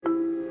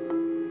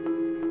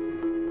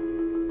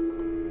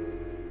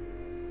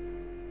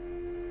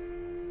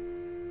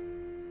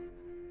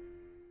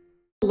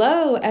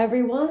Hello,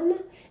 everyone,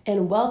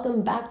 and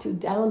welcome back to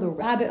Down the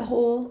Rabbit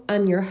Hole.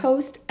 I'm your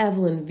host,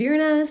 Evelyn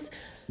Virnes.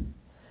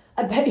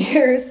 I bet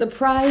you're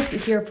surprised to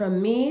hear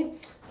from me.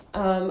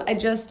 I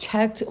just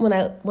checked when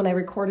I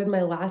recorded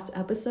my last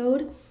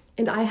episode,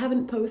 and I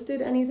haven't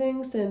posted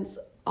anything since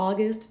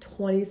August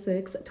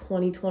 26,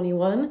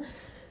 2021.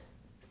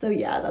 So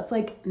yeah, that's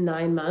like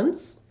 9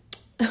 months.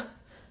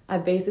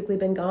 I've basically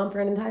been gone for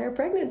an entire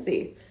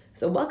pregnancy.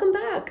 So welcome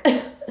back.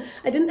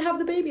 I didn't have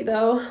the baby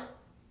though.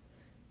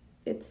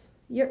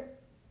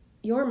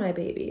 You're my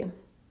baby.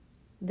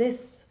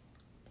 This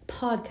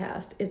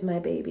podcast is my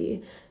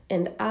baby,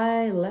 and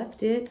I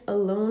left it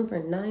alone for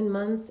 9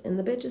 months, and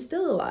the bitch is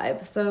still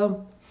alive.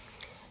 So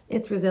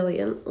it's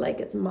resilient like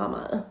its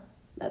mama.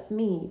 That's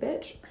me,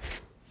 bitch.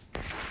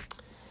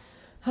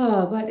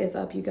 Oh, what is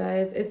up, you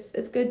guys?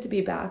 It's good to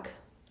be back.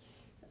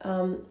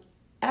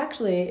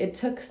 Actually, it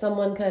took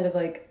someone kind of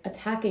like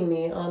attacking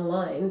me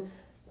online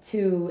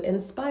to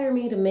inspire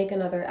me to make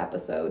another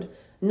episode.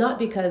 Not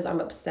because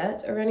I'm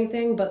upset or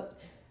anything, but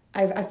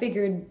I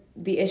figured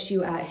the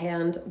issue at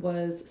hand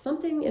was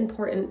something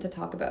important to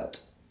talk about.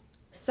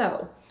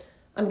 So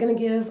I'm going to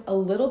give a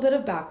little bit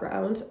of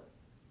background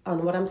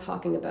on what I'm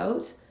talking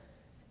about.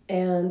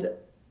 And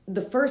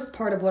the first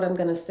part of what I'm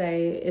going to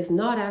say is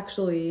not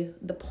actually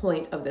the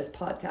point of this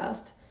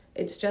podcast.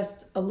 It's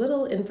just a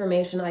little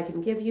information I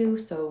can give you,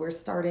 so we're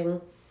starting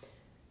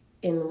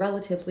in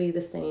relatively the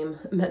same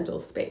mental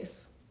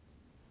space.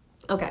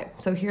 Okay,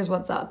 so here's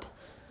what's up.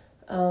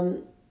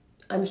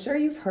 I'm sure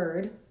you've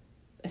heard,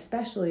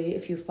 especially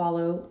if you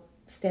follow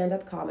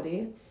stand-up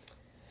comedy,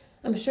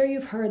 I'm sure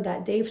you've heard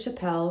that Dave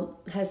Chappelle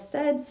has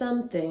said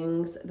some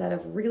things that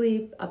have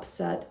really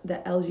upset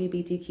the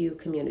LGBTQ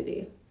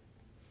community,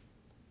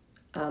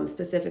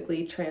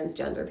 specifically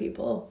transgender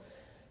people.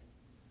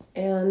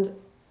 And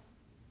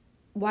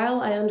while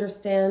I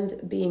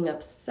understand being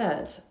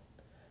upset,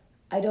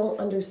 I don't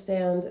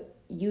understand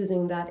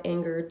using that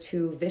anger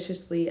to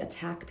viciously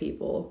attack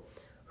people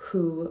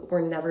who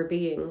were never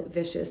being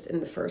vicious in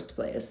the first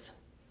place.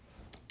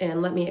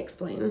 And let me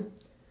explain.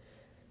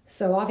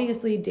 So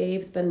obviously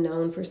Dave's been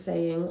known for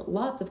saying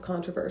lots of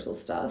controversial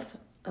stuff.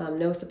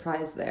 No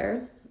surprise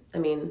there. I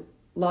mean,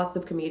 lots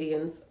of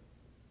comedians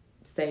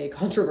say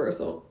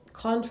controversial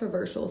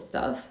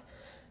stuff.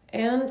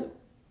 And,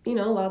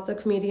 lots of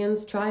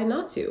comedians try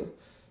not to,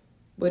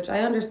 which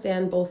I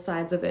understand both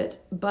sides of it.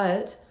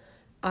 But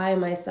I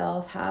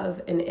myself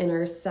have an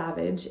inner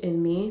savage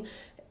in me,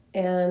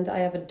 and I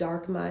have a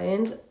dark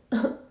mind,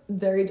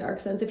 very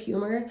dark sense of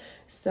humor.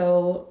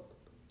 So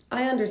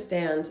I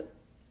understand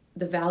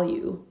the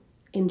value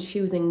in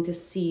choosing to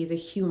see the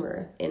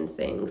humor in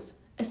things,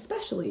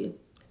 especially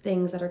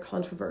things that are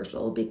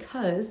controversial,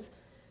 because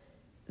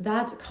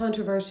that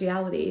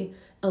controversiality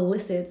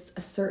elicits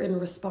a certain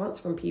response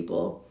from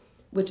people,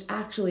 which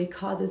actually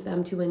causes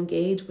them to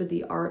engage with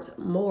the art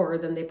more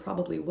than they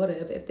probably would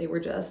have if they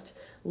were just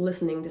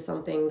listening to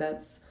something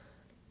that's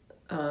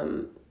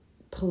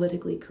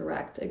politically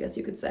correct, I guess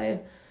you could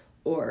say,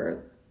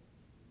 or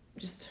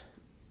just,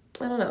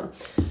 I don't know.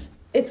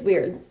 It's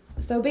weird.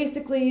 So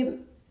basically,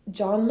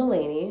 John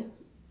Mulaney,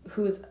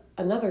 who's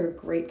another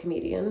great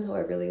comedian who I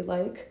really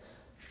like,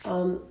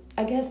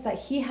 I guess that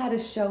he had a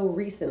show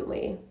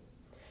recently,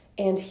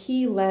 and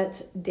he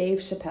let Dave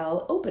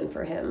Chappelle open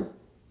for him.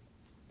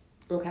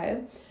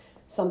 Okay?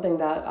 Something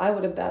that I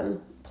would have been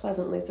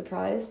pleasantly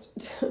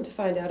surprised to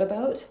find out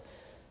about.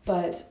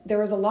 But there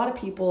was a lot of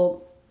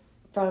people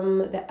from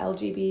the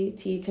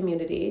LGBT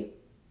community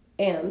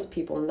and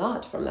people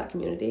not from that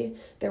community.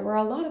 There were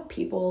a lot of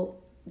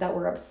people that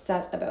were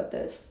upset about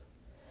this,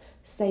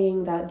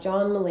 saying that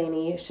John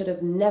Mulaney should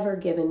have never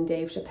given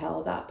Dave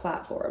Chappelle that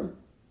platform.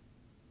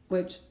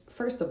 Which,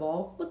 first of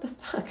all, what the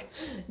fuck?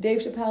 Dave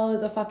Chappelle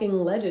is a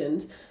fucking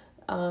legend.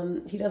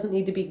 He doesn't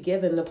need to be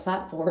given the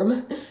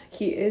platform.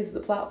 He is the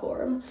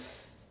platform.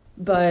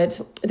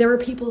 But there were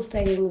people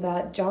saying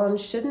that John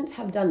shouldn't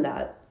have done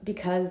that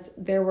because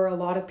there were a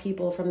lot of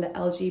people from the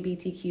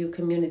LGBTQ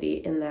community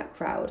in that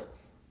crowd.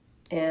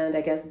 And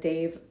I guess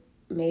Dave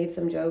made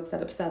some jokes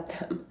that upset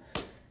them.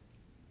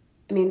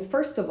 I mean,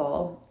 first of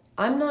all,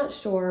 I'm not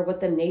sure what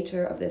the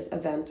nature of this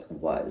event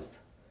was.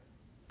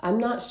 I'm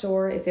not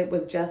sure if it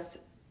was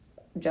just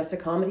a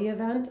comedy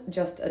event,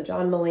 just a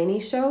John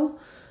Mulaney show,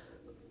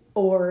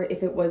 or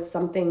if it was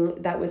something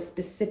that was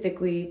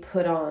specifically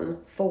put on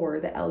for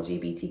the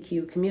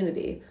LGBTQ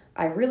community.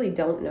 I really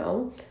don't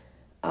know.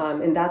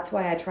 And that's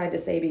why I tried to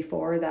say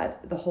before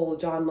that the whole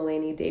John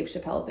Mulaney, Dave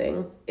Chappelle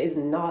thing is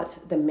not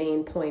the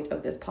main point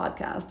of this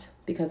podcast,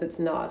 because it's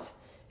not.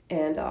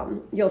 And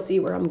you'll see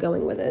where I'm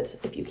going with it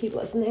if you keep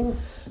listening.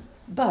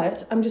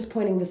 But I'm just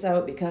pointing this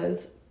out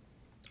because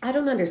I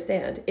don't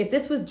understand. If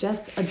this was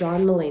just a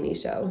John Mulaney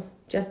show,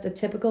 just a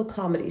typical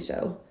comedy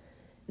show,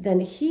 then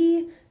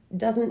he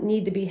doesn't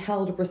need to be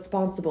held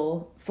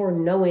responsible for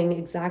knowing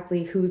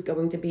exactly who's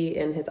going to be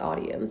in his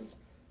audience.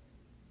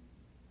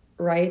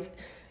 Right?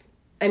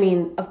 I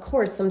mean, of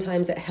course,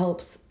 sometimes it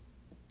helps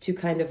to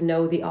kind of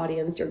know the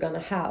audience you're going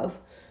to have,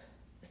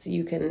 so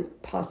you can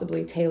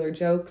possibly tailor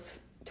jokes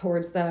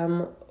towards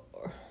them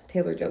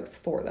tailor jokes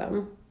for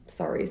them.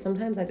 Sorry,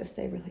 sometimes I just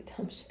say really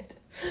dumb shit.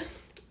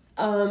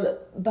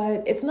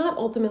 But it's not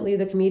ultimately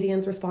the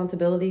comedian's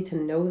responsibility to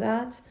know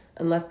that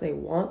unless they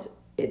want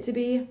it to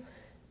be.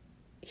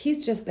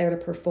 He's just there to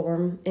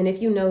perform. And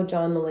if you know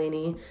John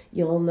Mulaney,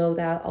 you'll know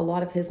that a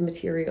lot of his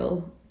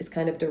material is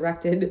kind of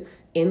directed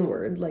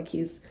inward. Like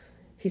he's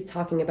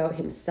talking about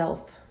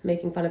himself,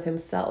 making fun of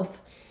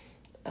himself,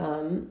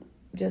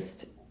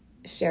 just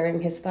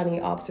sharing his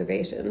funny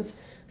observations.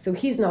 So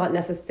he's not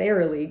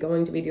necessarily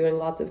going to be doing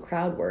lots of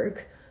crowd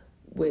work,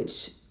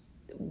 which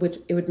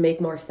it would make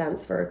more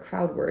sense for a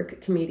crowd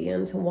work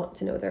comedian to want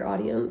to know their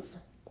audience.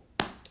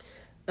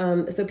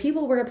 So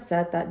people were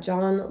upset that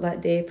John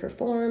let Dave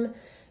perform,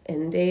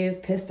 and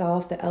Dave pissed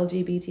off the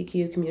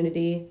LGBTQ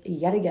community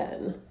yet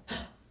again.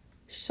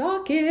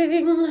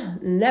 Shocking.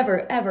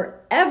 Never,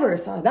 ever, ever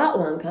saw that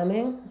one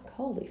coming.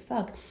 Holy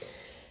fuck.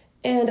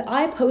 And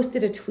I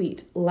posted a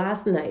tweet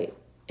last night,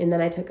 and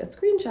then I took a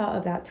screenshot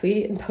of that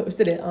tweet and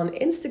posted it on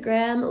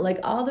Instagram like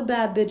all the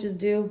bad bitches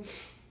do.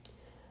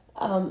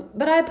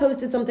 But I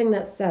posted something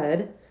that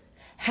said,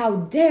 "How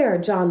dare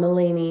John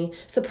Mulaney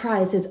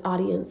surprise his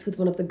audience with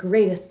one of the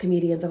greatest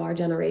comedians of our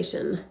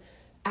generation.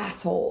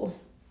 Asshole."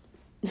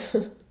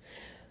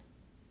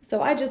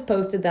 So I just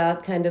posted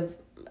that, kind of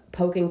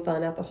poking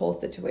fun at the whole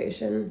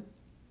situation.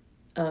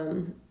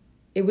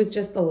 It was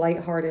just a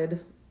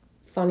lighthearted,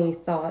 funny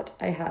thought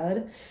I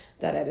had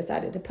that I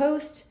decided to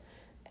post.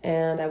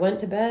 And I went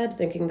to bed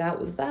thinking that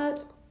was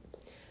that.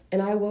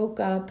 And I woke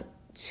up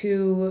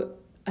to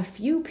a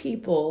few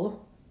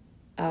people,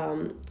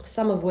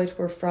 some of which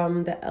were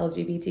from the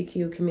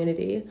LGBTQ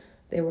community.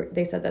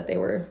 They said that they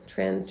were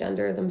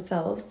transgender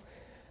themselves,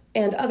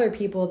 and other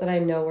people that I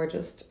know were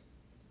just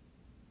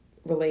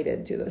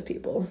related to those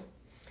people.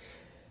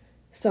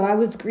 So I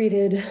was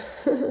greeted,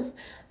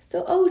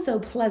 so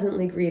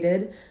pleasantly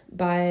greeted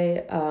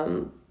by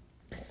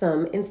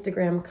some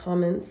Instagram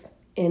comments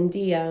and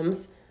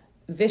DMs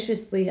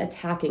viciously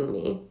attacking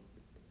me,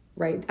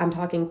 right? I'm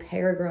talking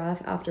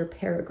paragraph after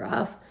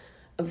paragraph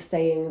of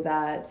saying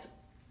that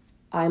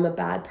I'm a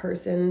bad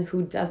person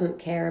who doesn't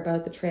care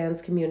about the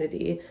trans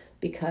community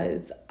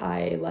because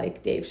I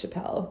like Dave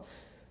Chappelle.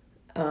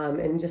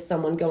 And just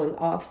someone going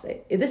off.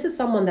 This is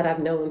someone that I've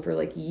known for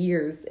like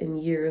years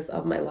and years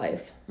of my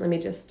life. Let me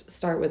just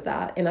start with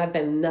that. And I've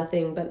been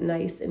nothing but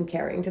nice and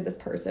caring to this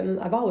person.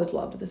 I've always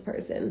loved this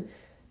person,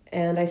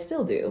 and I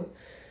still do.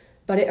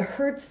 But it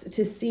hurts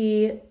to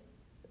see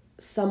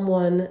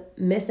someone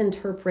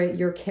misinterpret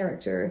your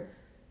character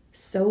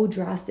so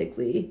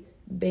drastically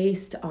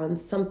based on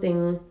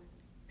something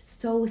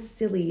so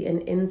silly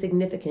and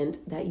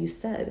insignificant that you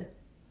said.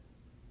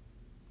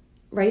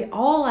 Right?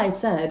 All I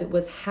said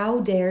was,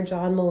 how dare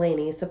John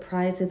Mulaney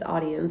surprise his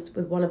audience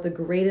with one of the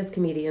greatest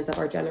comedians of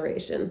our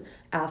generation,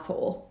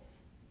 asshole.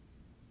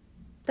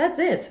 That's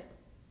it.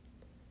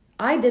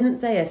 I didn't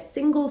say a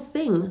single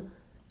thing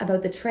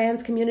about the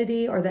trans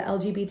community or the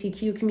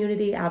LGBTQ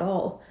community at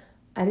all.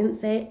 I didn't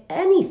say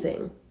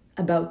anything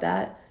about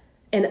that.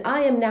 And I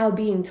am now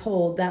being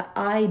told that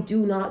I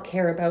do not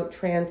care about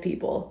trans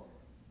people.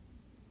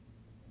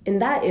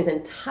 And that is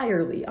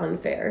entirely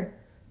unfair.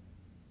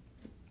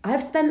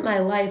 I've spent my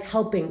life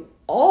helping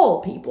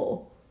all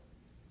people.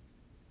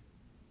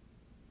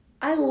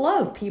 I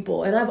love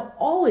people, and I've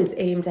always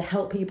aimed to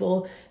help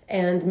people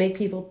and make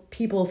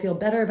people feel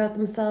better about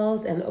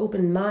themselves and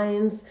open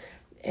minds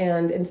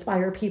and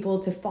inspire people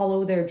to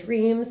follow their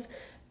dreams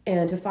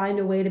and to find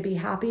a way to be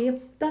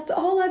happy. That's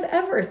all I've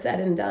ever said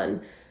and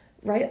done,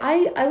 right?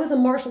 I was a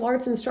martial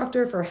arts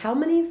instructor for how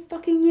many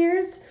fucking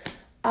years?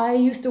 I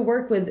used to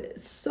work with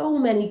so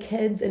many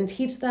kids and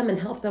teach them and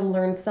help them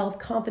learn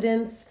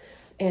self-confidence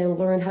and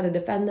learn how to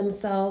defend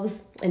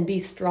themselves and be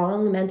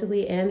strong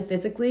mentally and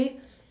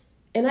physically.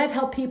 And I've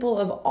helped people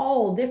of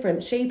all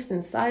different shapes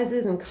and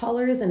sizes and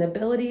colors and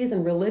abilities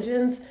and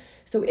religions.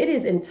 So it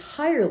is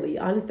entirely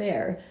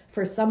unfair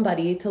for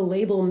somebody to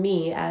label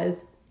me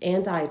as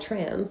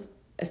anti-trans,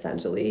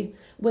 essentially,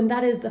 when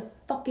that is the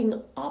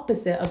fucking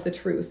opposite of the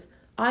truth.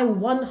 I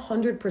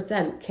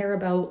 100% care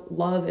about,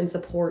 love, and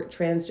support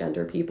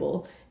transgender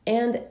people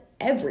and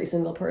every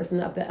single person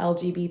of the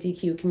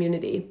LGBTQ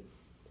community.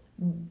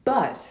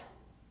 But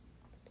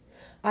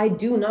I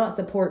do not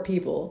support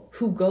people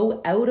who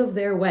go out of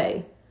their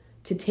way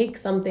to take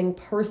something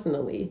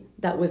personally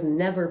that was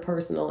never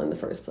personal in the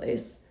first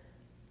place.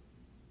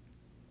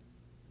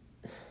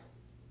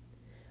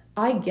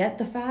 I get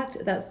the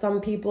fact that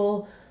some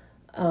people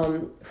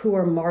who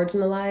are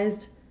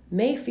marginalized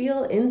may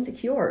feel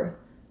insecure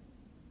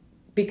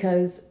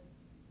because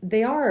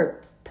they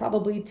are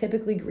probably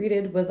typically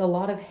greeted with a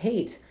lot of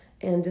hate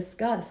and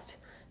disgust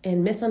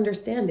and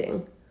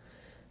misunderstanding.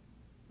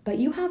 But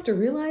you have to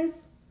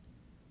realize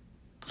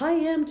I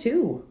am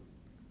too.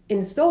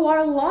 And so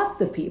are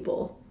lots of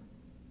people.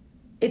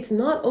 It's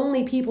not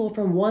only people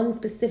from one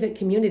specific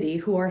community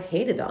who are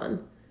hated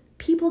on.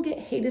 People get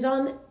hated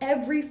on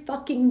every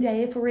fucking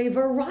day for a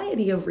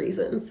variety of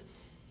reasons.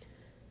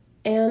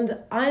 And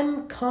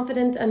I'm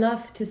confident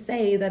enough to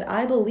say that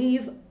I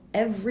believe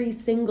every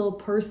single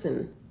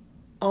person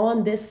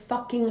on this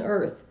fucking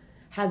earth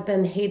has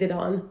been hated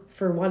on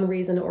for one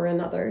reason or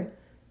another.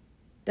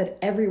 That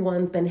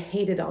everyone's been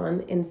hated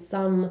on in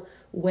some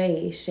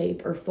way,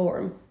 shape, or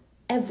form.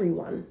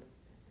 Everyone.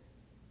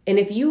 And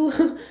if you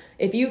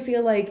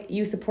feel like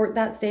you support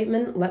that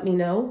statement, let me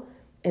know.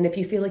 And if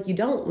you feel like you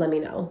don't, let me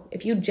know.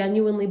 If you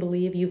genuinely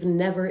believe you've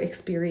never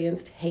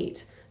experienced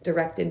hate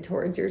directed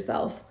towards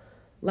yourself,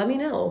 let me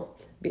know.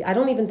 I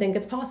don't even think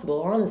it's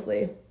possible,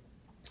 honestly.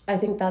 I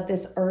think that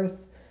this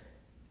earth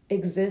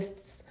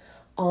exists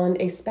on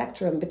a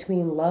spectrum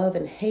between love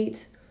and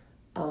hate,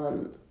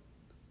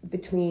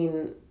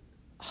 between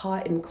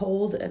hot and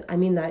cold, and I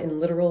mean that in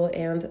literal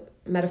and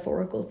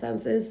metaphorical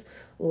senses,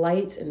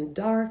 light and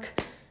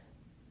dark.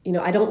 You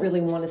know, I don't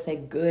really want to say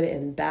good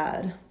and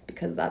bad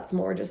because that's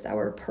more just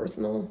our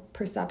personal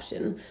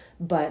perception,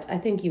 but I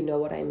think you know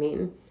what I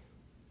mean.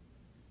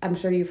 I'm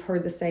sure you've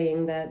heard the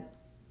saying that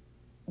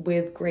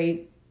with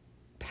great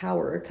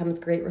power comes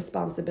great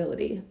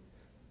responsibility.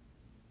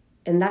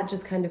 And that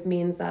just kind of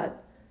means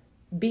that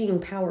being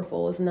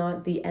powerful is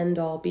not the end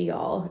all be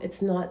all.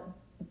 It's not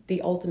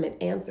the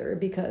ultimate answer,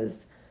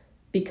 because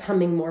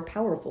becoming more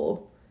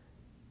powerful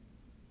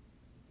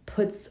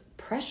puts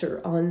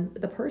pressure on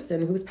the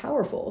person who's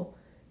powerful.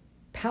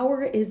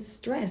 Power is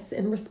stress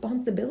and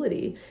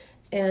responsibility,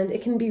 and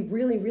it can be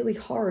really, really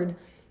hard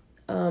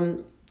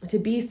to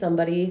be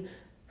somebody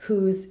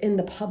who's in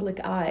the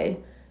public eye,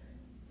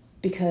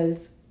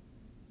 because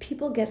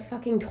people get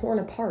fucking torn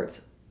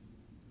apart.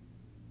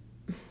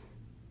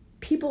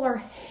 People are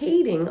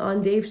hating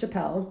on Dave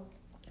Chappelle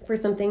for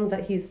some things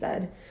that he's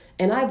said,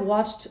 and I've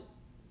watched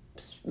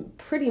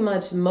pretty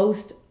much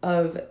most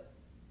of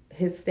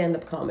his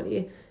stand-up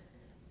comedy,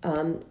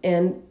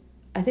 and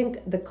I think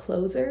The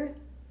Closer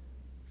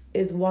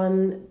is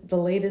one of the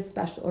latest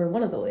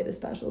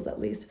specials, at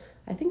least,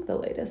 I think the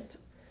latest,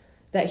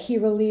 that he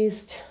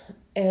released,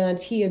 and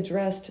he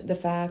addressed the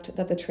fact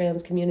that the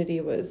trans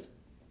community was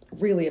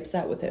really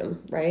upset with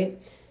him,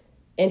 right?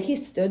 And he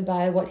stood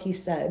by what he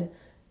said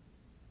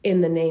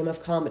in the name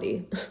of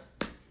comedy.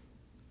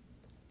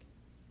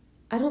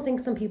 I don't think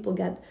some people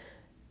get...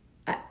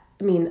 I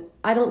mean,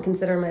 I don't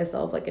consider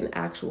myself like an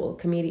actual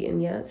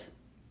comedian yet.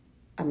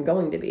 I'm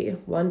going to be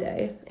one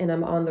day, and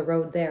I'm on the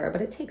road there,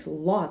 but it takes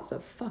lots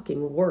of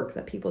fucking work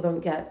that people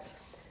don't get.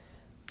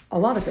 A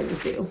lot of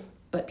things do,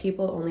 but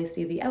people only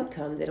see the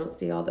outcome. They don't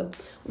see all the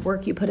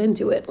work you put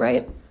into it,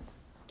 right?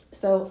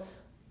 So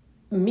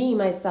me,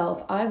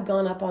 myself, I've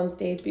gone up on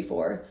stage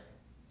before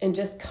and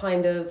just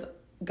kind of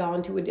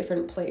gone to a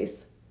different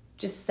place,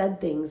 just said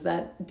things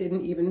that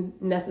didn't even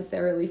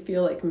necessarily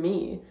feel like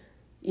me.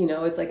 You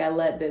know, it's like I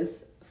let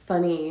this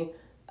funny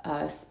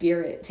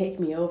spirit take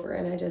me over,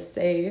 and I just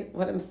say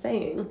what I'm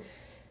saying.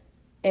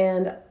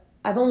 And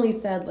I've only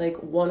said like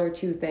one or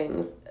two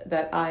things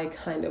that I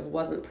kind of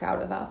wasn't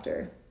proud of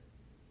after.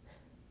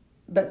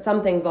 But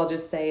some things I'll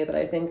just say that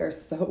I think are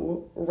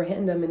so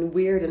random and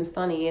weird and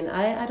funny, and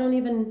I don't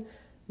even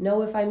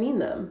know if I mean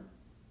them.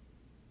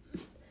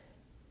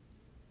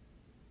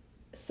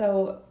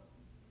 So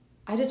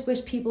I just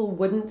wish people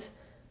wouldn't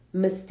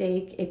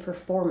mistake a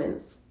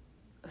performance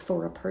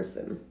for a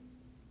person.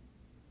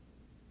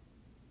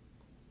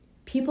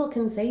 People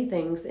can say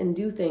things and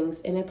do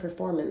things in a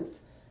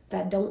performance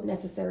that don't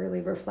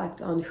necessarily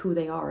reflect on who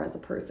they are as a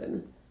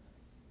person.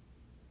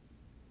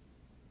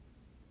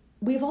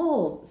 We've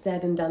all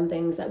said and done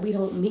things that we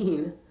don't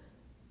mean.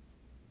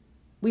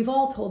 We've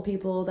all told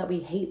people that we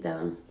hate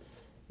them,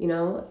 you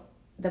know,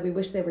 that we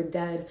wish they were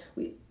dead.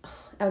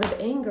 Out of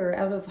anger,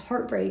 out of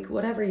heartbreak,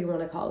 whatever you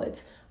want to call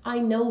it. I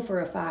know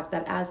for a fact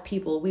that as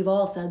people, we've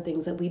all said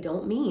things that we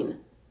don't mean.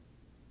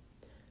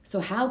 So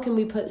how can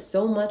we put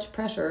so much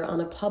pressure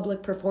on a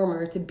public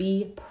performer to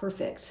be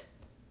perfect?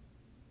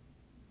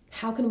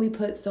 How can we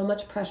put so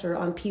much pressure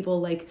on people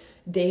like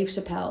Dave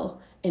Chappelle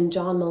and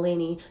John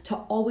Mulaney to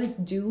always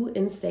do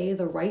and say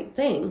the right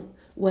thing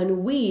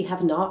when we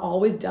have not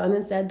always done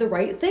and said the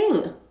right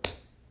thing?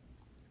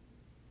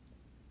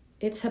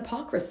 It's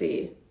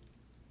hypocrisy.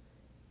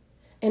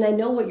 And I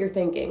know what you're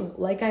thinking.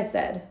 Like I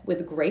said,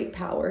 with great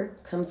power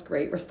comes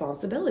great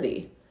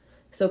responsibility.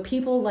 So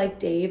people like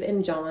Dave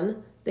and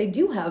John, they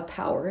do have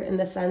power in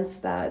the sense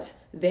that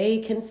they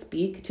can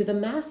speak to the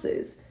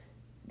masses.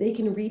 They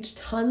can reach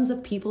tons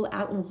of people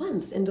at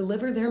once and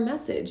deliver their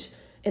message.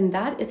 And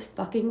that is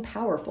fucking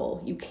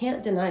powerful. You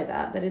can't deny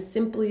that. That is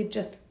simply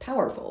just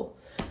powerful.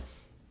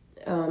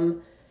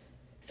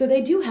 So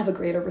they do have a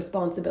greater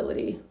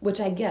responsibility, which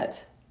I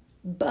get.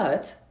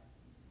 But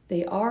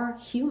they are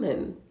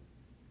human.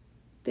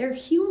 They're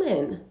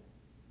human.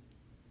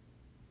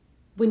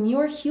 When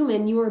you're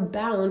human, you are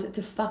bound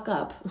to fuck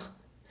up.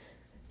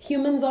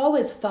 Humans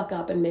always fuck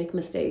up and make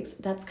mistakes.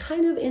 That's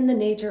kind of in the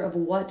nature of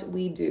what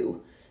we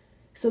do.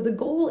 So the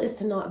goal is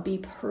to not be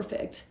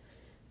perfect.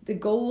 The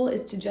goal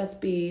is to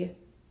just be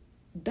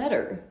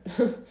better,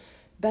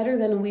 better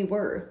than we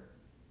were.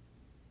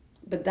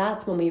 But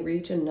that's when we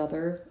reach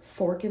another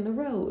fork in the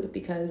road,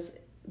 because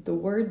the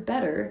word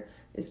better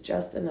is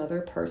just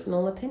another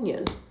personal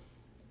opinion.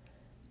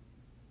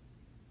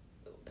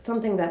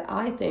 Something that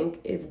I think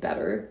is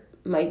better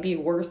might be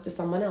worse to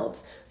someone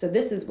else. So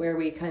this is where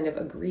we kind of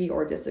agree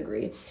or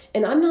disagree.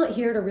 And I'm not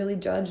here to really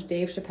judge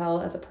Dave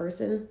Chappelle as a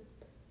person.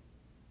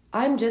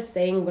 I'm just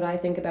saying what I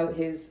think about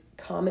his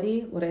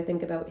comedy, what I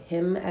think about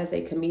him as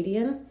a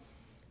comedian.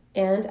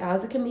 And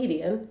as a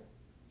comedian,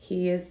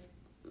 he is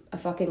a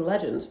fucking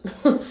legend.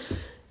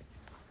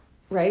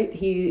 Right?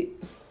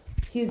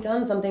 He's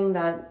done something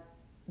that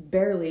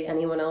barely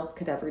anyone else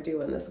could ever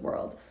do in this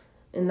world.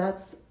 And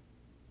that's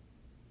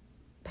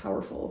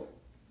powerful.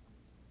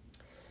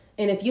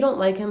 And if you don't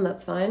like him,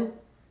 that's fine,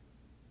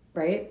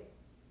 right?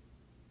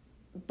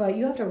 But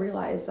you have to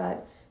realize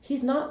that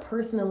he's not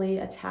personally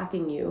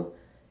attacking you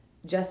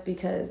just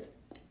because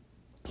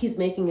he's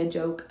making a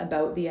joke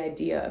about the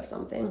idea of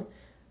something,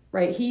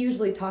 right? He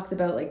usually talks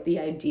about like the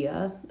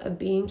idea of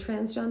being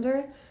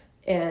transgender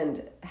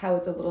and how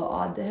it's a little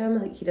odd to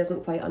him, like he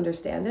doesn't quite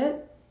understand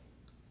it.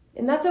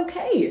 And that's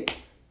okay.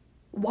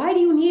 Why do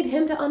you need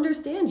him to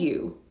understand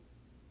you?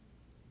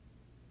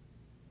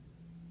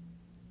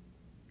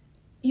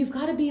 You've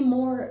got to be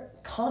more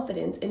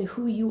confident in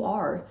who you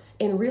are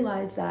and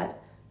realize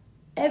that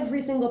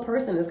every single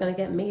person is going to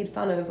get made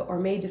fun of or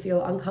made to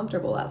feel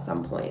uncomfortable at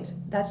some point.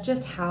 That's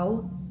just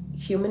how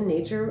human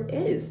nature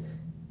is,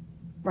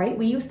 right?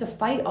 We used to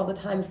fight all the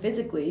time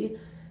physically,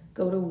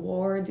 go to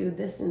war, do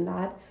this and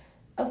that.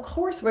 Of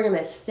course we're going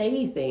to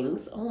say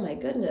things. Oh my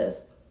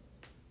goodness.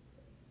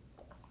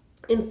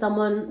 And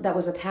someone that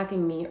was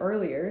attacking me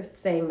earlier,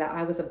 saying that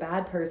I was a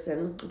bad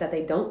person, that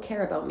they don't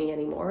care about me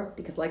anymore,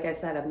 because like I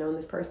said, I've known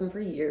this person for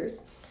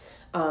years.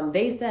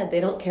 They said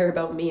they don't care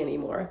about me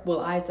anymore. Well,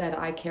 I said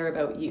I care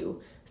about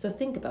you. So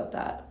think about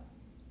that.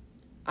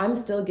 I'm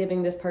still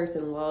giving this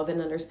person love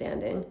and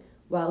understanding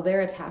while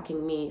they're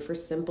attacking me for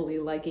simply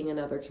liking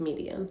another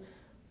comedian.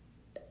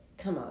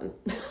 Come on.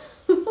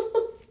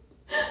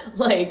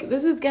 Like,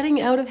 this is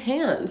getting out of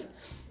hand.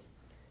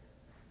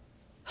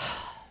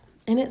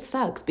 And it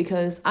sucks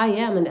because I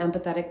am an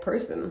empathetic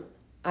person.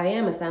 I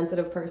am a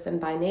sensitive person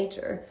by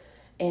nature.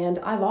 And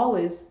I've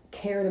always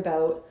cared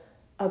about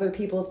other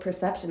people's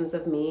perceptions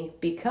of me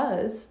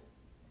because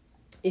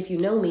if you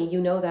know me,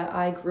 you know that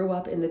I grew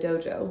up in the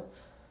dojo.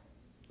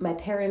 My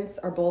parents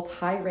are both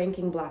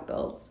high-ranking black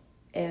belts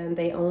and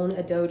they own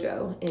a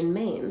dojo in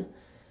Maine.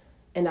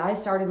 And I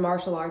started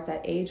martial arts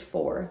at age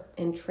 4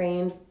 and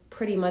trained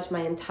pretty much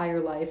my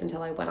entire life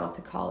until I went off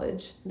to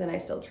college. Then I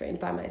still trained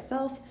by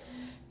myself.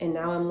 And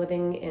now I'm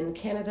living in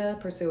Canada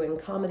pursuing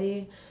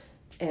comedy,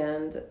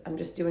 and I'm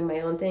just doing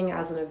my own thing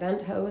as an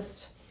event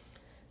host.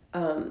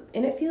 And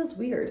it feels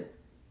weird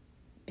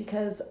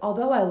because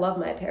although I love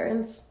my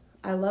parents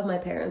a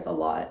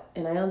lot,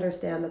 and I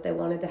understand that they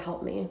wanted to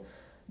help me,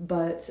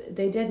 but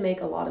they did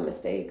make a lot of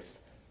mistakes.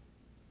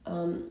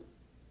 My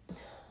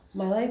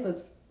life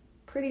was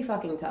pretty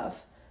fucking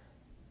tough.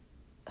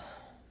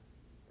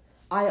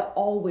 I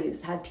always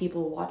had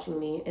people watching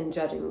me and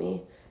judging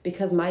me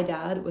because my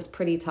dad was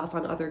pretty tough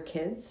on other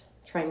kids,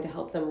 trying to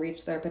help them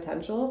reach their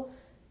potential.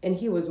 And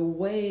he was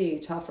way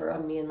tougher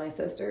on me and my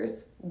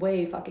sisters,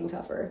 way fucking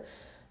tougher.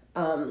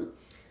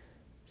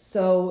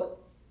 So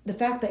the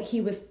fact that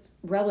he was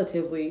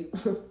relatively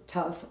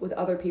tough with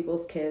other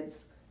people's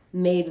kids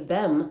made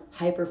them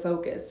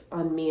hyper-focus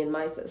on me and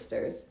my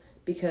sisters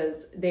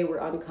because they were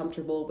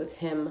uncomfortable with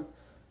him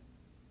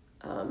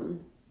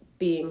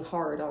being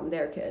hard on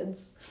their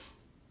kids.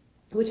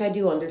 Which I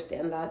do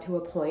understand that to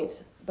a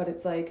point, but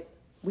it's like,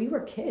 we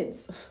were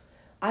kids.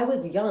 I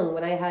was young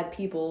when I had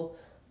people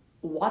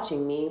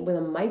watching me with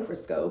a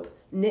microscope,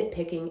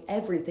 nitpicking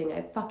everything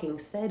I fucking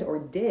said or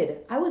did.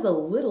 I was a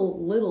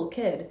little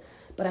kid,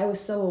 but I was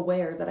so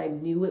aware that I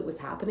knew it was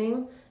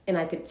happening, and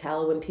I could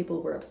tell when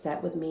people were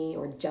upset with me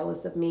or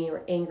jealous of me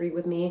or angry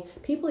with me.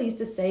 People used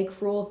to say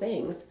cruel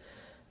things.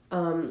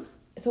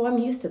 So I'm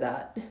used to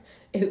that.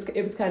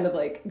 It was kind of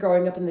like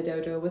growing up in the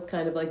dojo was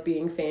kind of like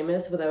being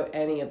famous without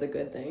any of the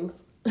good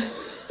things.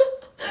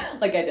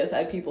 Like I just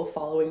had people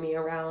following me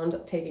around,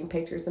 taking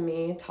pictures of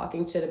me,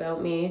 talking shit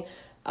about me,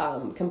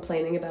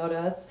 complaining about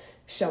us,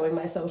 showing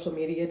my social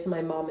media to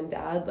my mom and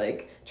dad,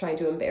 like trying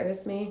to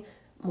embarrass me.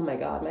 Oh my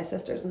God, my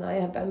sisters and I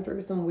have been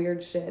through some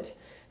weird shit.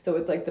 So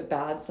it's like the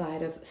bad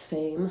side of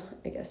fame,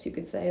 I guess you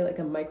could say, like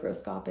a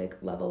microscopic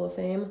level of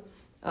fame,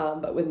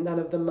 but with none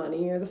of the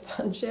money or the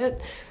fun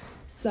shit.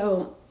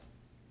 So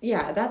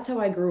yeah, that's how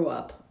I grew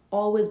up,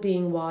 always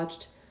being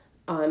watched.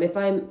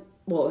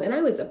 And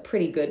I was a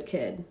pretty good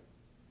kid.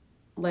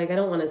 Like, I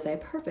don't want to say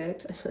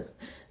perfect.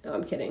 No,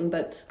 I'm kidding.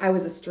 But I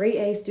was a straight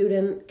A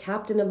student,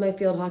 captain of my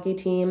field hockey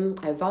team.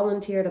 I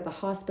volunteered at the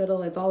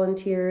hospital. I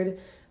volunteered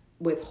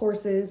with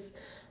horses.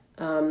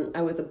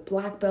 I was a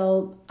black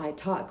belt. I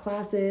taught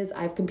classes.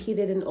 I've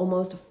competed in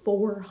almost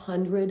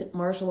 400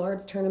 martial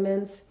arts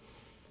tournaments.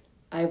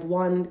 I've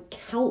won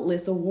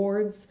countless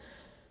awards.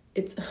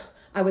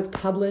 I was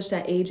published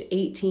at age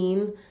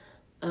 18.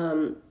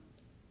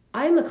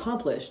 I'm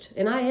accomplished,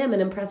 and I am an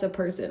impressive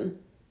person.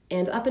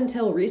 And up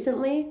until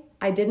recently,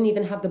 I didn't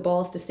even have the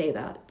balls to say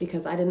that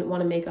because I didn't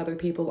want to make other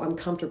people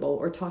uncomfortable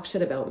or talk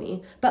shit about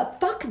me.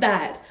 But fuck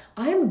that.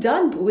 I'm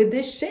done with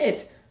this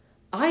shit.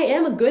 I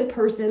am a good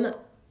person.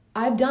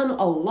 I've done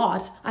a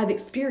lot. I've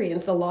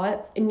experienced a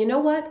lot. And you know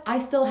what? I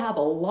still have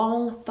a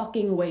long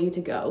fucking way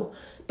to go.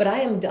 But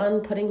I am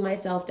done putting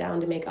myself down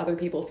to make other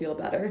people feel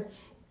better.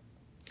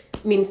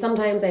 I mean,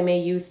 sometimes I may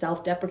use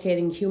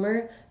self-deprecating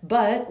humor,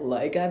 but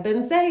like I've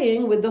been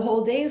saying with the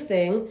whole Dave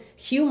thing,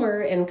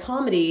 humor and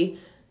comedy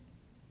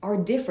are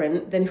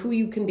different than who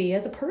you can be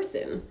as a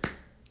person.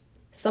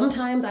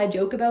 Sometimes I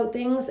joke about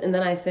things and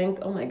then I think,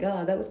 oh my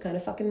God, that was kind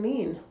of fucking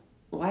mean.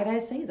 Why did I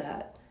say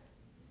that?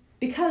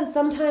 Because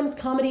sometimes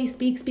comedy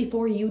speaks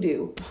before you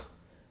do.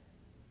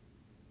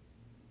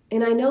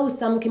 And I know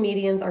some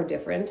comedians are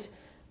different.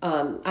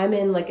 I'm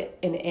in like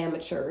an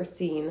amateur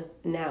scene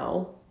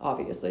now.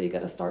 Obviously, you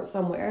got to start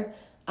somewhere.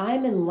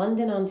 I'm in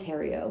London,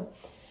 Ontario.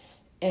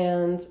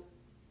 And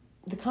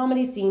the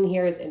comedy scene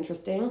here is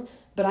interesting,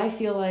 but I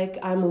feel like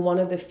I'm one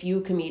of the few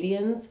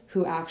comedians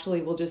who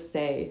actually will just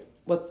say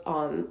what's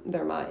on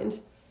their mind.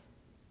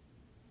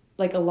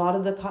 Like a lot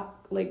of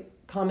the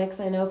comics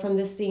I know from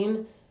this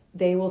scene,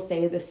 they will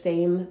say the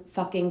same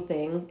fucking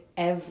thing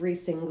every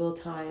single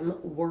time,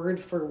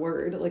 word for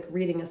word, like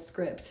reading a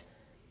script.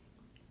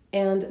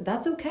 And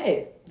that's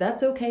okay.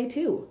 That's okay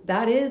too.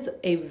 That is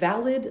a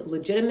valid,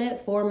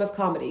 legitimate form of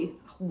comedy.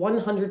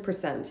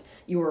 100%.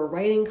 You are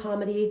writing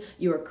comedy,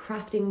 you are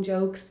crafting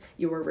jokes,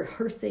 you are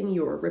rehearsing,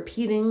 you are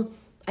repeating.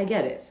 I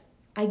get it.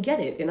 I get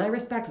it, and I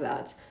respect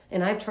that.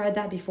 And I've tried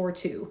that before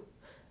too.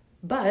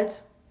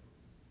 But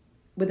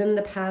within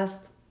the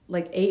past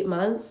 8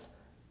 months,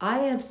 I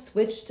have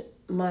switched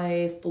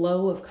my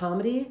flow of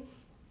comedy.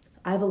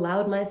 I've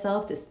allowed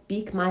myself to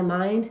speak my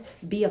mind,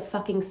 be a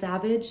fucking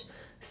savage.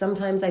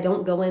 Sometimes I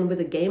don't go in with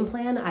a game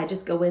plan. I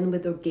just go in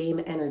with a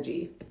game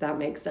energy, if that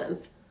makes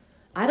sense.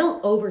 I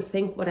don't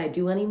overthink what I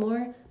do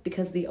anymore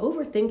because the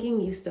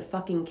overthinking used to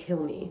fucking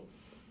kill me.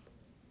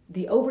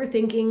 The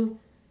overthinking,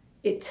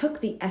 it took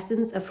the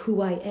essence of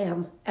who I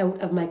am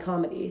out of my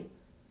comedy,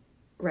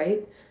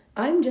 right?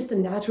 I'm just a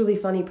naturally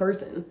funny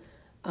person.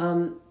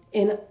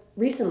 And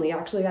recently,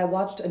 actually, I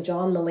watched a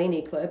John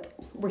Mulaney clip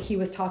where he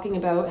was talking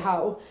about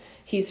how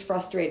he's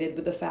frustrated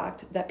with the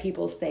fact that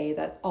people say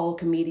that all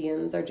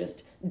comedians are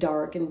just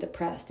dark and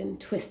depressed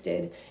and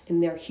twisted,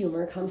 and their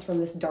humor comes from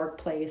this dark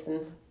place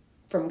and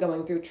from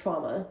going through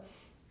trauma.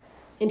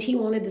 And he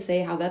wanted to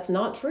say how that's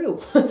not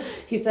true.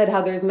 He said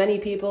how there's many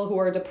people who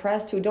are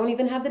depressed who don't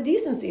even have the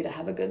decency to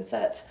have a good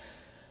set,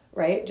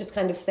 right? Just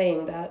kind of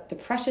saying that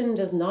depression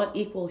does not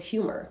equal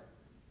humor.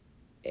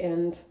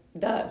 And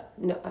no,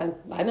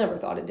 I never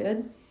thought it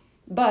did.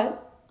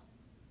 But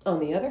on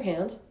the other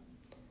hand,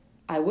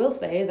 I will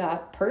say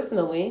that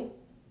personally,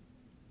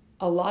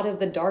 a lot of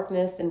the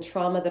darkness and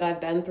trauma that I've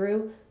been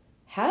through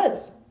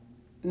has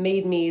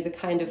made me the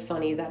kind of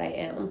funny that I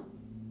am.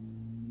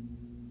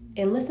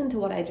 And listen to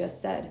what I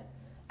just said.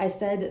 I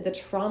said the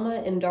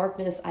trauma and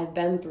darkness I've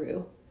been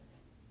through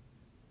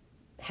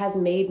has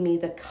made me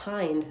the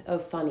kind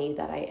of funny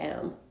that I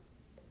am.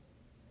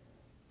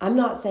 I'm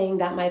not saying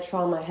that my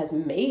trauma has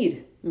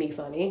made me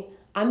funny.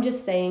 I'm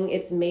just saying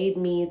it's made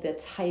me the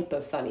type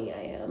of funny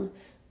I am.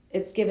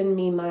 It's given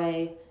me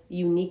my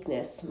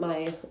uniqueness,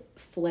 my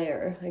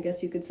flair, I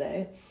guess you could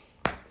say.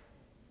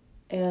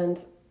 And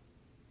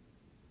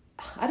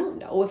I don't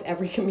know if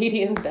every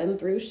comedian's been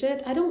through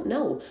shit. I don't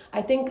know.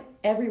 I think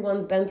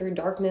everyone's been through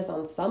darkness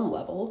on some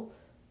level,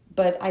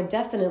 but I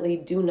definitely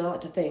do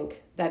not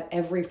think that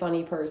every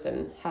funny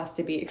person has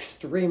to be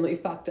extremely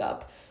fucked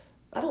up.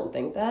 I don't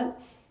think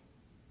that.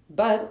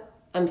 But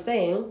I'm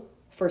saying,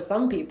 for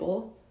some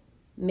people,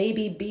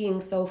 maybe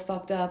being so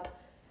fucked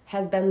up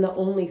has been the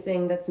only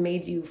thing that's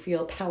made you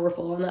feel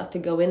powerful enough to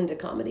go into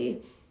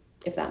comedy,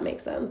 if that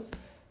makes sense.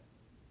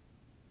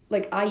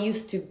 I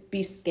used to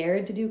be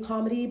scared to do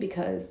comedy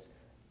because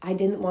I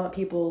didn't want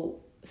people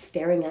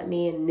staring at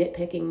me and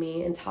nitpicking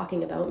me and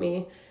talking about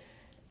me.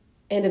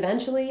 And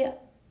eventually,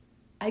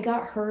 I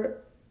got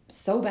hurt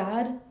so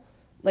bad.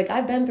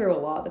 I've been through a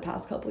lot the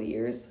past couple of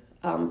years,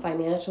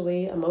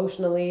 financially,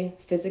 emotionally,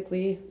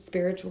 physically,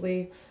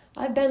 spiritually.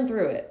 I've been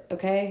through it,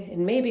 okay?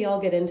 And maybe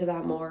I'll get into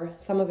that more.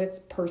 Some of it's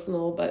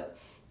personal, but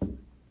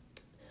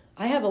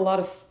I have a lot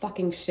of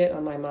fucking shit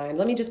on my mind.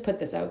 Let me just put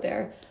this out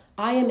there.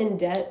 I am in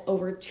debt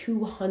over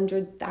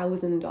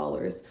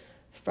 $200,000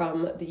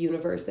 from the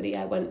university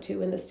I went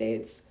to in the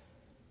States.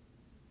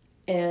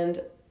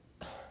 And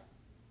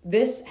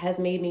this has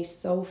made me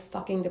so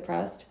fucking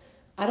depressed.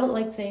 I don't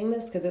like saying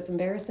this because it's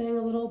embarrassing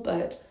a little,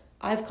 but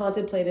I've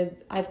contemplated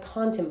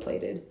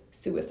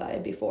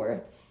suicide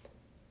before.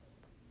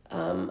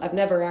 I've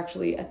never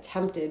actually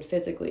attempted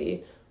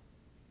physically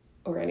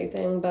or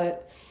anything,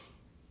 but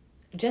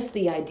just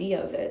the idea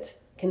of it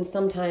can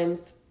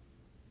sometimes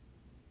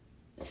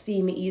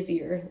seem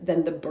easier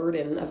than the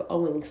burden of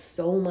owing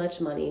so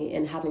much money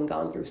and having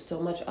gone through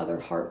so much other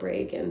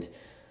heartbreak and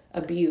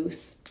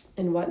abuse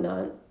and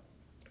whatnot.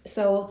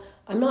 So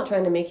I'm not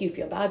trying to make you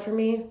feel bad for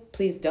me.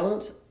 Please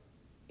don't.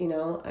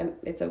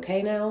 It's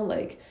okay now.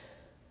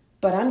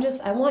 But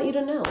I want you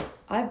to know,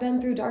 I've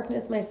been through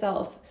darkness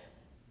myself.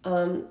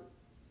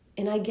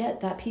 And I get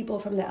that people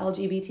from the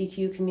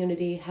LGBTQ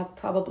community have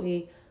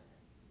probably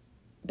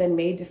been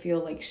made to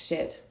feel like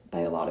shit by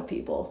a lot of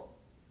people.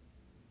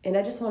 And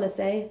I just want to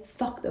say,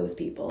 fuck those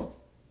people.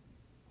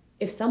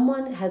 If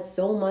someone has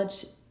so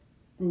much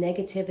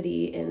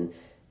negativity and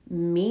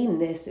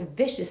meanness,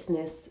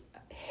 viciousness,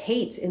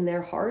 hate in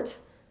their heart,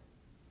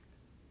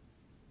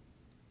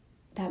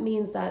 that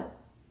means that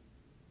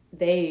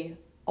they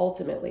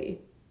ultimately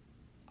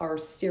are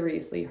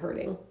seriously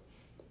hurting.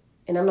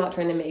 And I'm not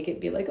trying to make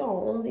it be like,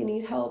 oh, they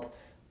need help.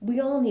 We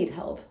all need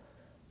help.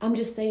 I'm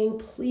just saying,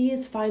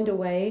 please find a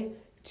way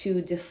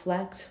to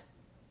deflect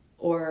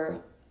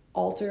or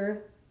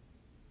alter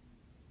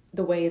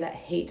the way that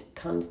hate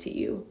comes to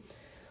you.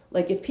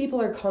 Like, if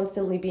people are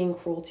constantly being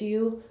cruel to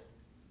you,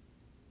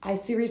 I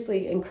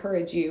seriously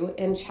encourage you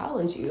and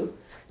challenge you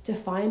to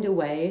find a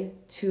way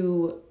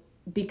to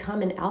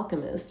become an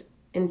alchemist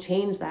and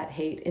change that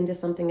hate into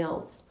something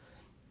else.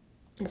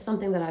 It's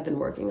something that I've been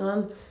working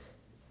on,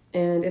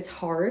 and it's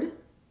hard,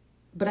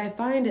 but I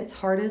find it's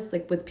hardest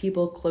like with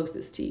people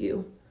closest to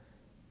you.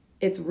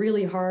 It's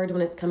really hard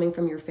when it's coming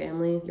from your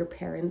family, your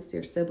parents,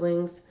 your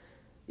siblings,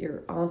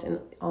 your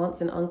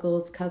aunts and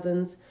uncles,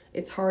 cousins.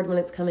 It's hard when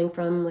it's coming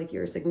from like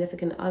your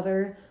significant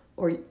other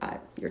or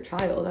your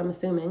child, I'm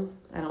assuming.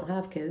 I don't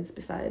have kids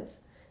besides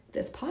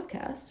this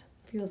podcast.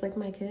 Feels like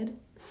my kid.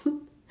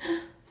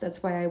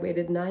 That's why I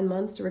waited 9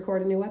 months to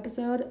record a new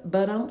episode.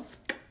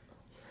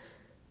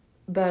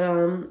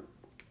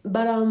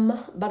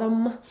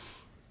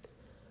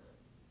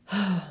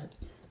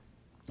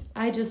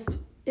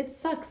 It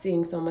sucks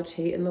seeing so much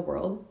hate in the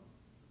world.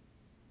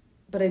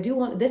 But I do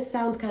want, this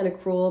sounds kind of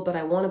cruel, but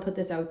I want to put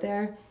this out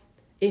there.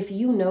 If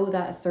you know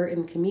that a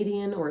certain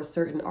comedian or a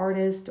certain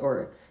artist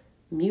or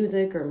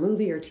music or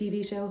movie or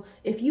TV show,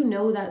 if you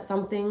know that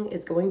something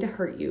is going to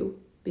hurt you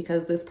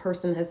because this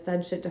person has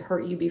said shit to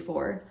hurt you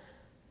before,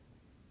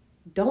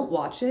 don't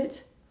watch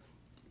it.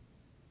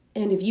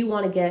 And if you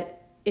are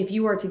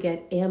to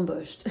get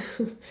ambushed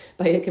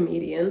by a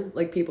comedian,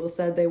 like people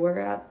said they were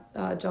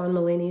at John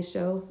Mulaney's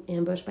show,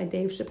 ambushed by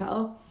Dave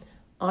Chappelle,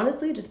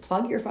 honestly, just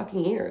plug your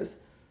fucking ears.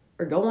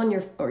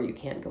 Or you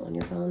can't go on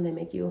your phone, they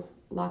make you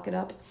lock it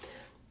up.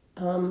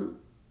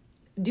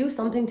 Do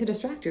something to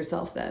distract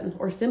yourself then,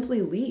 or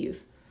simply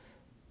leave.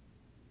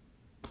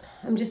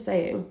 I'm just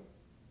saying,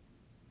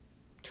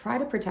 try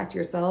to protect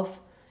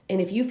yourself.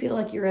 And if you feel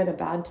like you're in a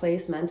bad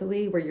place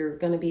mentally where you're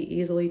going to be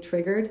easily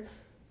triggered,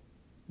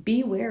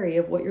 be wary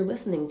of what you're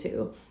listening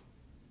to.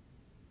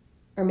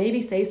 Or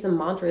maybe say some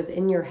mantras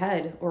in your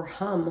head, or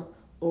hum,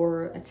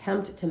 or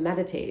attempt to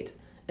meditate.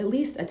 At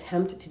least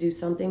attempt to do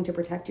something to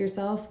protect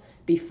yourself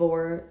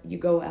before you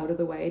go out of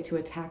the way to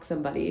attack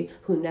somebody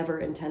who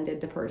never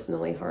intended to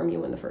personally harm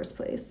you in the first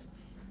place.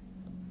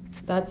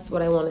 That's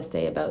what I want to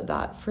say about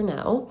that for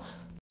now.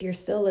 If you're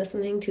still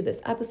listening to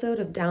this episode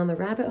of Down the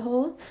Rabbit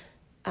Hole,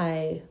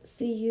 I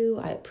see you,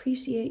 I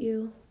appreciate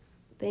you,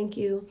 thank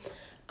you.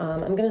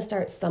 I'm going to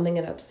start summing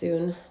it up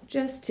soon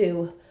just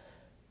to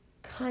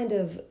kind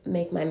of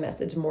make my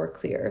message more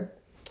clear.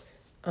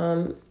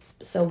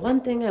 So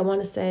one thing I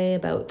want to say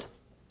about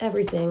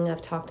everything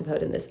I've talked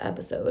about in this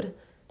episode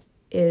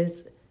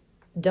is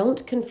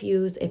don't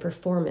confuse a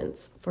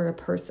performance for a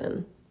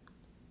person.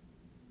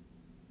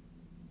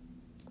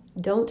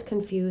 Don't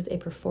confuse a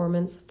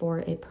performance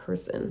for a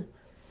person.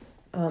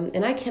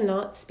 And I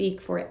cannot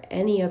speak for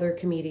any other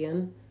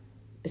comedian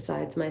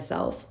besides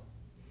myself.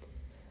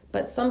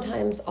 But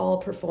sometimes I'll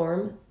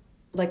perform,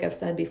 like I've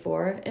said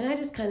before, and I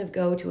just kind of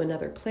go to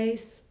another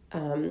place.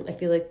 I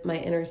feel like my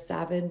inner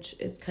savage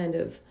is kind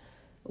of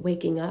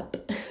waking up.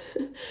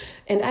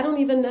 And I don't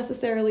even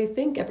necessarily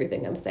think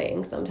everything I'm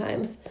saying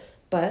sometimes.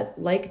 But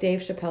like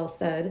Dave Chappelle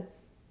said,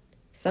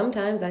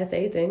 sometimes I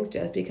say things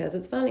just because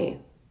it's funny.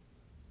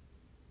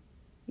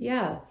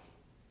 Yeah.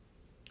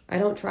 I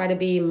don't try to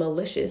be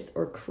malicious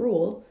or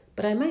cruel,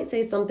 but I might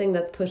say something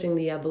that's pushing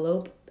the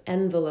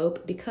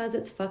envelope because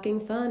it's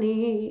fucking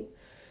funny.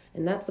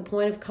 And that's the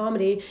point of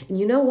comedy. And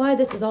you know why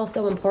this is all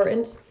so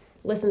important?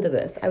 Listen to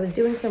this. I was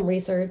doing some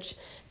research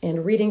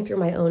and reading through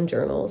my own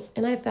journals,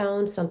 and I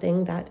found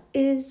something that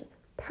is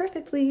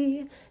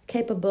perfectly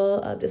capable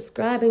of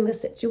describing the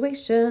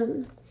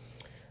situation.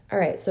 All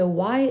right, so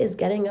why is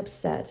getting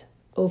upset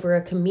over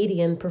a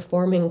comedian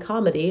performing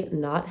comedy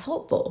not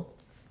helpful?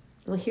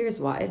 Well, here's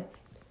why.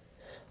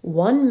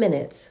 1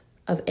 minute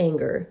of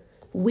anger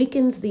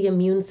weakens the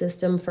immune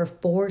system for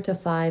 4 to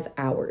 5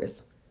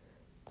 hours.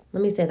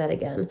 Let me say that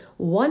again.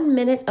 1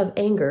 minute of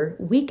anger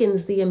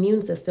weakens the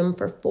immune system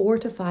for 4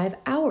 to 5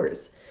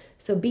 hours.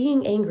 So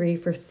being angry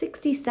for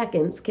 60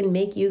 seconds can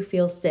make you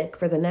feel sick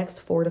for the next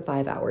 4 to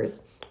 5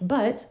 hours.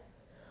 But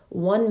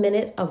 1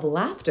 minute of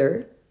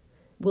laughter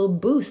will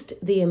boost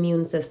the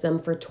immune system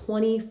for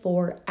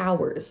 24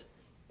 hours.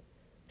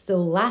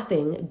 So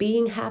laughing,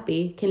 being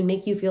happy can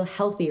make you feel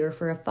healthier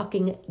for a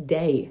fucking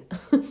day.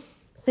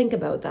 Think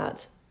about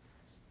that.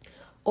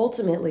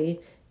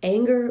 Ultimately,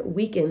 anger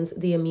weakens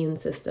the immune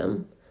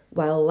system,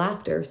 while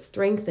laughter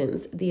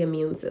strengthens the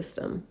immune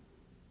system.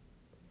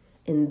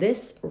 And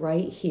this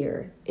right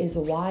here is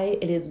why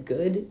it is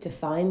good to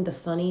find the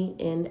funny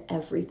in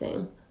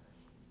everything.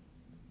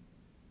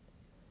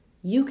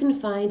 You can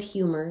find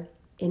humor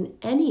in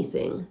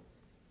anything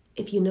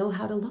if you know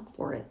how to look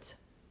for it.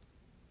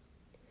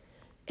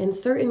 And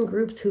certain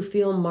groups who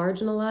feel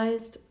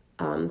marginalized,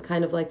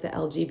 kind of like the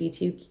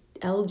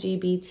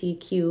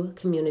LGBTQ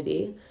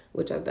community,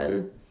 which I've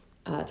been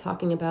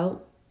talking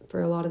about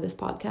for a lot of this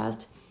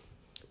podcast,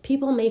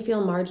 people may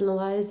feel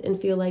marginalized and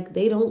feel like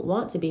they don't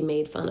want to be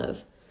made fun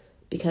of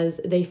because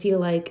they feel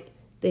like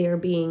they are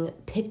being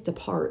picked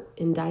apart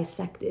and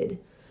dissected.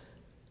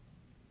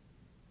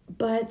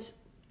 But,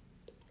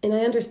 and I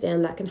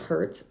understand that can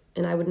hurt,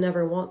 and I would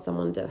never want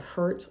someone to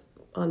hurt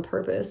on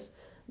purpose.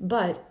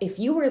 But if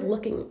you were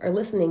looking or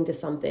listening to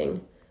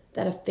something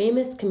that a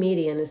famous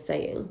comedian is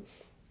saying,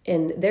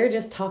 and they're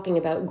just talking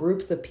about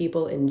groups of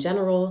people in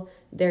general,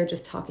 they're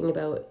just talking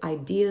about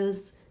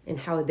ideas and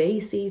how they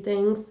see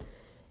things,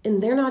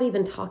 and they're not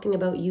even talking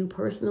about you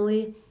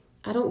personally,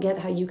 I don't get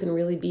how you can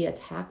really be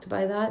attacked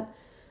by that.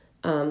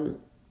 And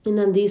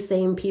then these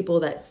same people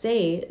that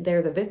say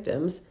they're the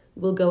victims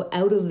will go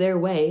out of their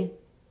way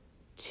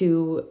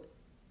to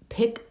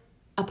pick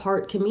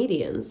apart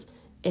comedians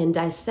and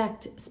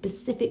dissect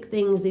specific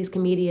things these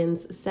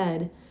comedians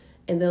said,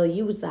 and they'll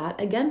use that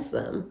against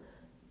them.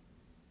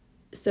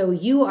 So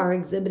you are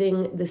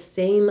exhibiting the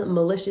same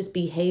malicious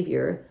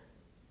behavior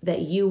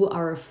that you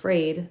are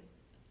afraid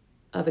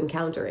of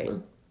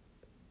encountering.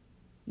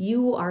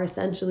 You are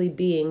essentially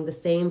being the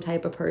same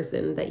type of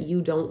person that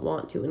you don't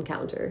want to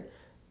encounter.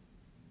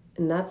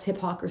 And that's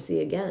hypocrisy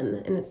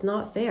again, and it's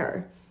not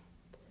fair.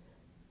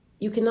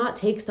 You cannot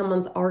take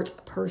someone's art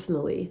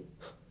personally.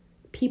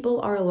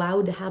 People are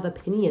allowed to have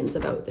opinions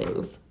about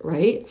things,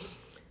 right?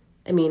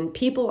 I mean,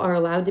 people are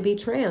allowed to be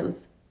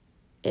trans,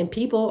 and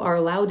people are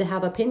allowed to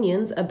have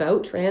opinions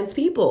about trans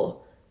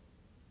people.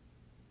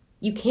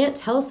 You can't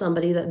tell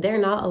somebody that they're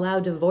not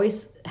allowed to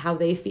voice how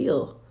they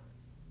feel.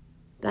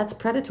 That's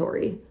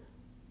predatory.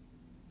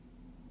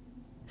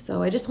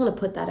 So I just want to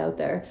put that out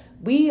there.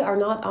 We are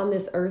not on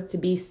this earth to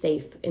be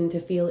safe and to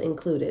feel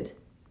included.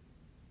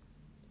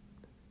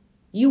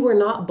 You were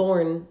not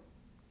born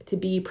to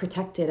be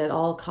protected at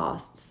all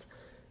costs.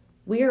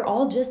 We are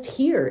all just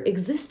here,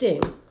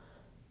 existing.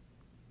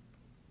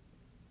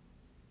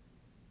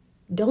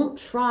 Don't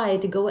try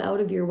to go out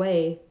of your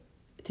way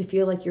to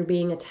feel like you're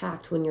being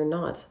attacked when you're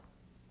not.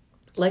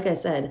 Like I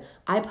said,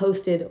 I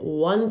posted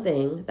one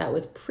thing that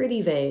was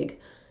pretty vague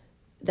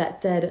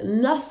that said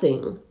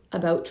nothing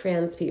about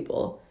trans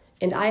people.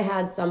 And I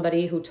had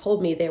somebody who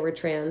told me they were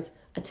trans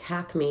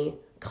attack me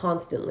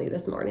constantly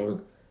this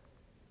morning.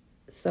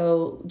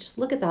 So just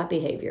look at that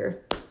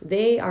behavior.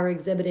 They are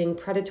exhibiting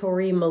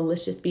predatory,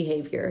 malicious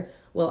behavior.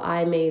 Well,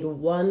 I made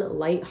one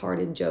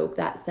lighthearted joke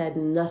that said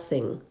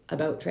nothing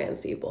about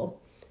trans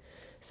people.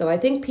 So I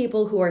think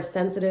people who are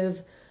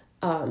sensitive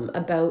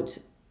about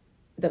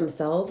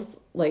themselves,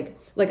 like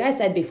I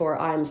said before,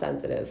 I'm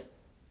sensitive.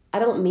 I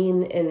don't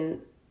mean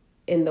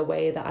in the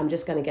way that I'm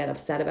just going to get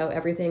upset about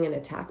everything and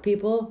attack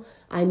people.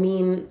 I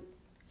mean,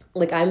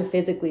 like, I'm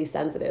physically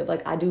sensitive.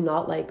 Like, I do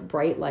not like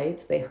bright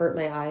lights. They hurt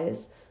my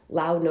eyes.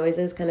 Loud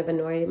noises kind of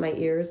annoy my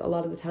ears a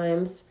lot of the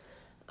times.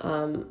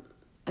 I'm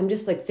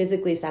just like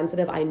physically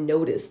sensitive. I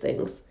notice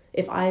things.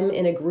 If I'm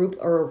in a group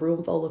or a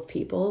room full of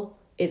people,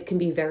 it can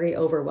be very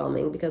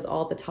overwhelming because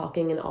all the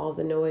talking and all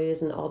the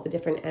noise and all the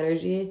different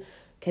energy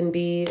can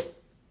be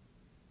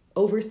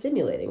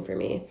overstimulating for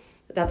me.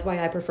 That's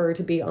why I prefer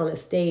to be on a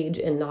stage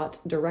and not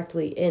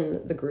directly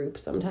in the group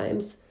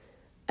sometimes.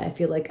 I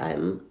feel like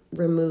I'm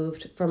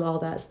removed from all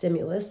that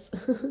stimulus.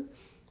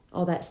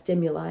 All that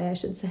stimuli, I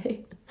should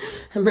say.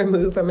 I'm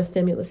removed from a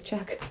stimulus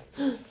check.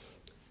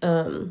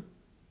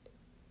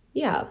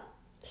 Yeah.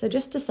 So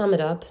just to sum it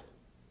up,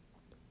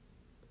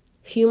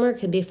 humor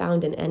can be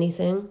found in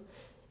anything,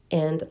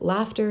 and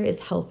laughter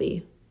is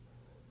healthy.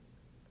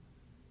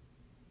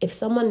 If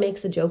someone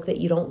makes a joke that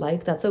you don't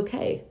like, that's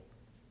okay.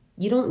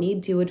 You don't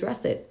need to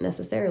address it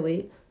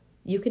necessarily.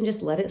 You can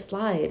just let it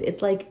slide.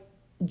 It's like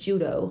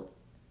judo.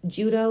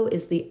 Judo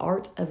is the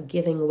art of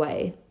giving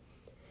way.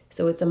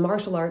 So it's a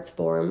martial arts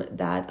form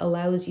that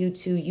allows you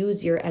to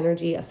use your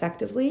energy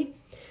effectively.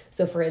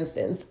 So for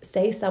instance,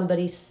 say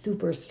somebody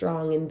super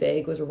strong and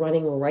big was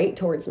running right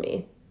towards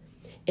me.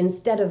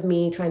 Instead of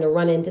me trying to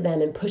run into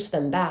them and push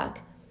them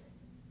back,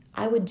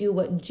 I would do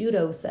what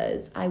judo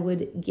says. I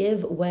would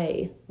give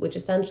way, which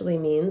essentially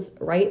means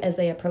right as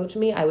they approach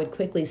me, I would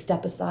quickly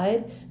step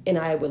aside and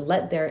I would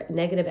let their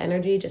negative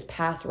energy just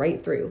pass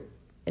right through.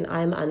 And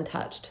I'm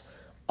untouched.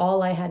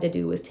 All I had to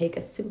do was take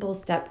a simple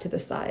step to the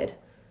side.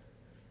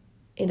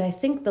 And I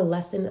think the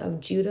lesson of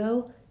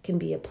judo can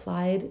be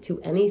applied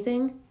to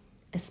anything,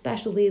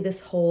 especially this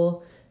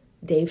whole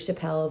Dave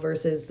Chappelle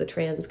versus the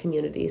trans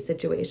community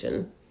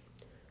situation.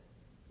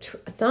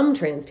 Some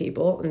trans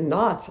people,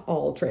 not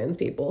all trans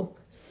people,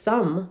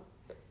 some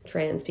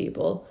trans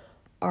people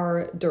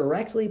are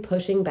directly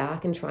pushing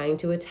back and trying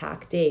to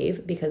attack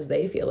Dave because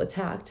they feel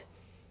attacked,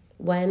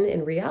 when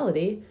in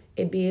reality,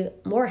 it'd be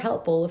more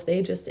helpful if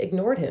they just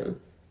ignored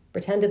him,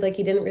 pretended like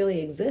he didn't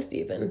really exist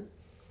even.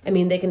 I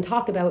mean, they can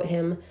talk about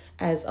him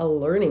as a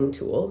learning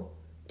tool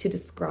to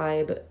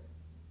describe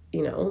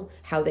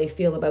how they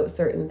feel about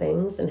certain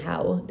things and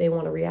how they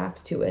want to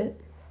react to it.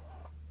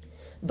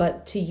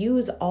 But to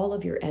use all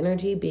of your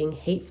energy being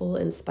hateful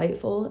and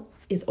spiteful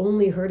is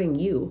only hurting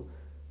you.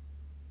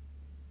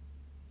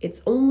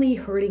 It's only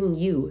hurting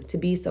you to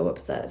be so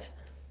upset.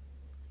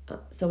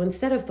 So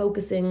instead of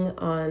focusing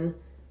on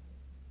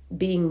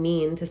being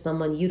mean to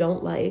someone you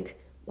don't like,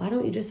 why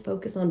don't you just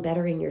focus on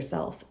bettering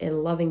yourself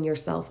and loving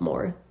yourself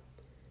more?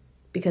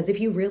 Because if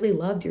you really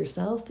loved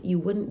yourself, you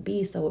wouldn't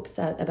be so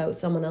upset about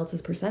someone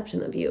else's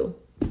perception of you.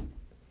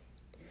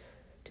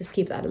 Just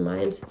keep that in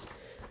mind.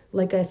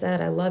 Like I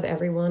said, I love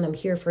everyone. I'm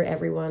here for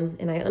everyone.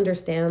 And I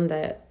understand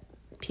that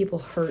people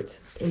hurt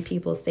and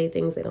people say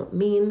things they don't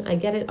mean. I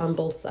get it on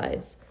both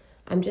sides.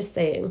 I'm just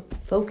saying,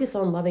 focus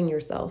on loving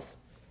yourself.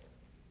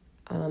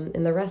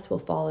 And the rest will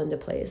fall into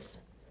place.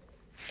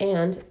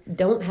 And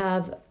don't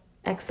have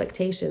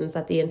expectations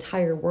that the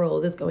entire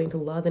world is going to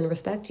love and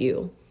respect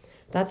you.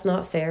 That's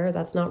not fair.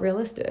 That's not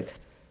realistic.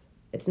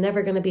 It's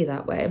never going to be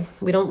that way.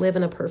 We don't live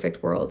in a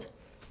perfect world.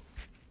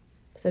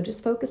 So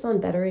just focus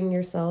on bettering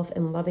yourself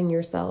and loving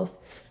yourself.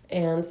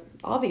 And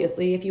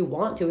obviously, if you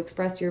want to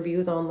express your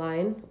views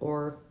online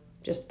or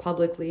just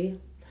publicly,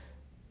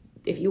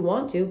 if you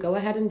want to, go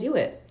ahead and do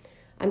it.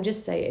 I'm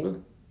just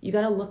saying, you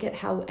got to look at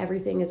how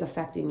everything is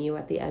affecting you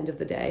at the end of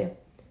the day.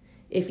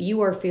 If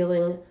you are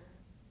feeling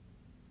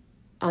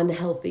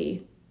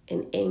unhealthy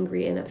and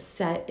angry and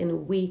upset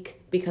and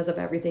weak because of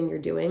everything you're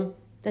doing,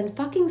 then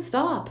fucking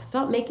stop.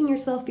 Stop making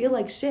yourself feel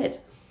like shit.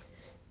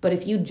 But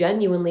if you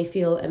genuinely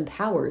feel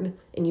empowered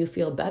and you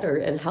feel better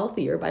and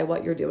healthier by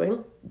what you're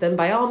doing, then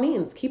by all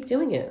means, keep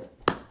doing it.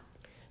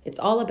 It's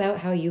all about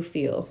how you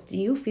feel. Do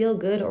you feel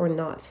good or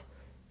not?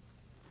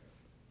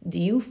 Do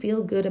you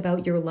feel good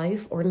about your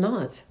life or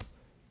not?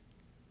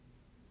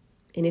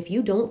 And if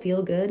you don't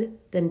feel good,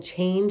 then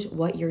change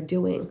what you're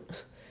doing.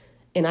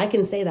 And I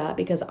can say that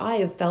because I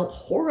have felt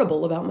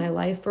horrible about my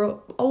life for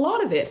a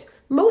lot of it.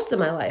 Most of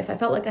my life. I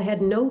felt like I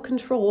had no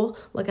control,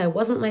 like I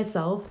wasn't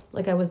myself,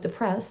 like I was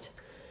depressed.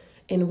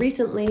 And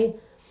recently,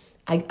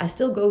 I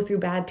still go through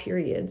bad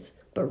periods,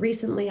 but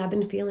recently I've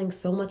been feeling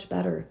so much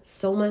better,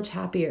 so much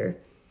happier.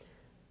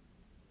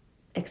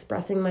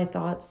 Expressing my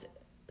thoughts,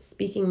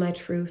 speaking my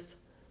truth,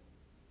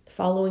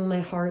 following my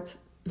heart,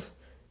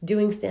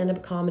 doing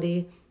stand-up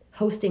comedy,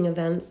 hosting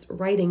events,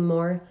 writing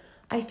more.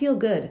 I feel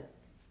good.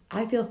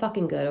 I feel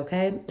fucking good,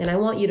 okay? And I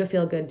want you to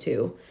feel good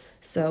too.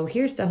 So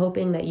here's to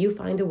hoping that you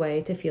find a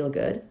way to feel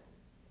good.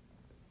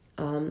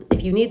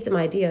 If you need some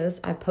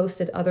ideas, I've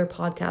posted other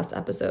podcast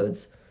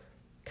episodes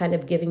kind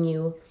of giving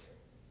you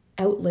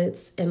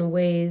outlets and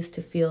ways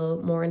to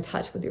feel more in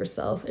touch with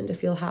yourself and to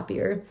feel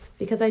happier,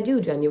 because I do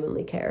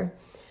genuinely care.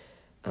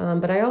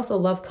 But I also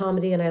love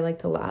comedy and I like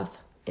to laugh.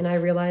 And I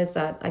realize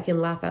that I can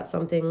laugh at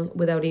something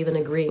without even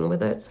agreeing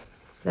with it.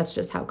 That's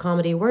just how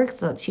comedy works.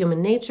 That's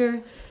human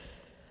nature.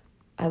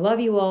 I love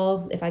you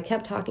all. If I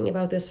kept talking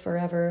about this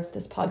forever,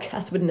 this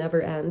podcast would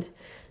never end.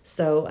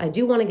 So I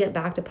do want to get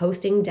back to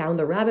posting Down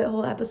the Rabbit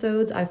Hole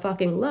episodes. I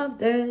fucking love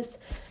this.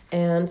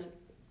 And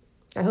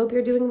I hope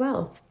you're doing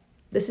well.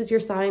 This is your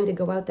sign to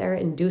go out there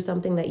and do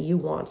something that you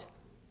want.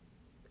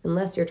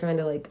 Unless you're trying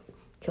to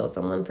kill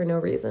someone for no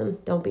reason.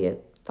 Don't be a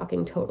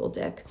fucking total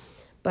dick.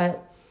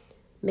 But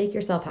make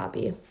yourself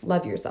happy.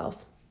 Love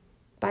yourself.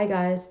 Bye,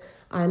 guys.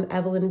 I'm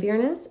Evelyn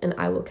Viernes, and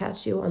I will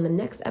catch you on the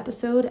next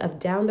episode of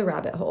Down the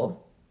Rabbit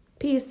Hole.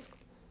 Peace.